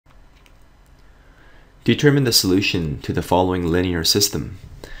Determine the solution to the following linear system.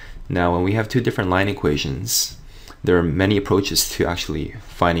 Now, when we have two different line equations, there are many approaches to actually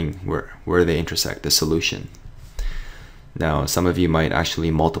finding where they intersect, the solution. Now, some of you might actually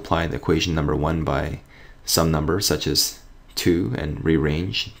multiply the equation number 1 by some number, such as 2, and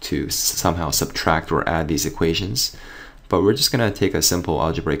rearrange to somehow subtract or add these equations. But we're just going to take a simple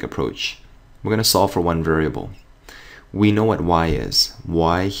algebraic approach. We're going to solve for one variable. We know what y is.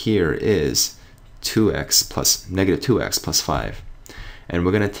 Y here is 2x plus negative 2x plus 5. And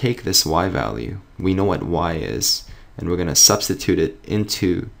we're going to take this y value. We know what y is, and we're going to substitute it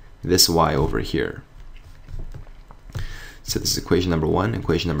into this y over here. So this is equation number 1,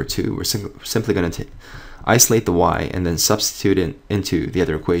 equation number 2. We're simply going to isolate the y and then substitute it into the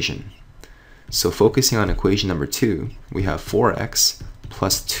other equation. So focusing on equation number 2, we have 4x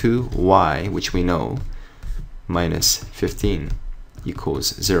plus 2y, which we know, minus 15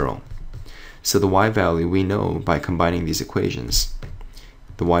 equals 0. So the y value we know by combining these equations.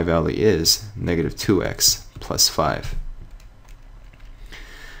 The y value is negative 2x plus 5.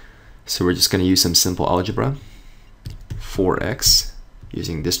 So we're just going to use some simple algebra. 4x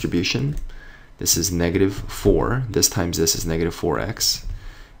using distribution. This is negative 4. This times this is negative 4x.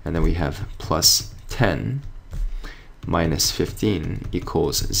 And then we have plus 10 minus 15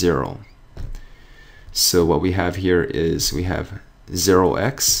 equals 0. So what we have here is we have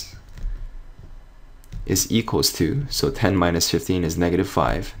 0x is equals to, so 10 minus 15 is negative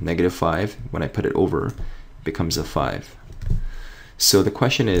 5. Negative 5, when I put it over, becomes a 5. So the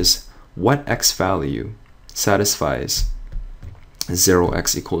question is, what x value satisfies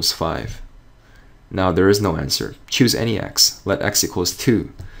 0x equals 5? Now there is no answer. Choose any x. Let x equals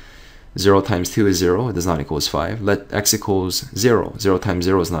 2. 0 times 2 is 0. It does not equals 5. Let x equals 0. 0 times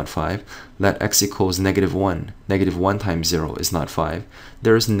 0 is not 5. Let x equals negative 1. Negative 1 times 0 is not 5.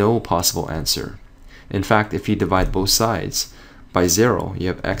 There is no possible answer. In fact, if you divide both sides by 0, you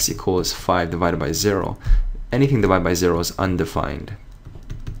have x equals 5 divided by 0. Anything divided by 0 is undefined.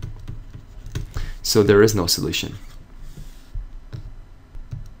 So there is no solution.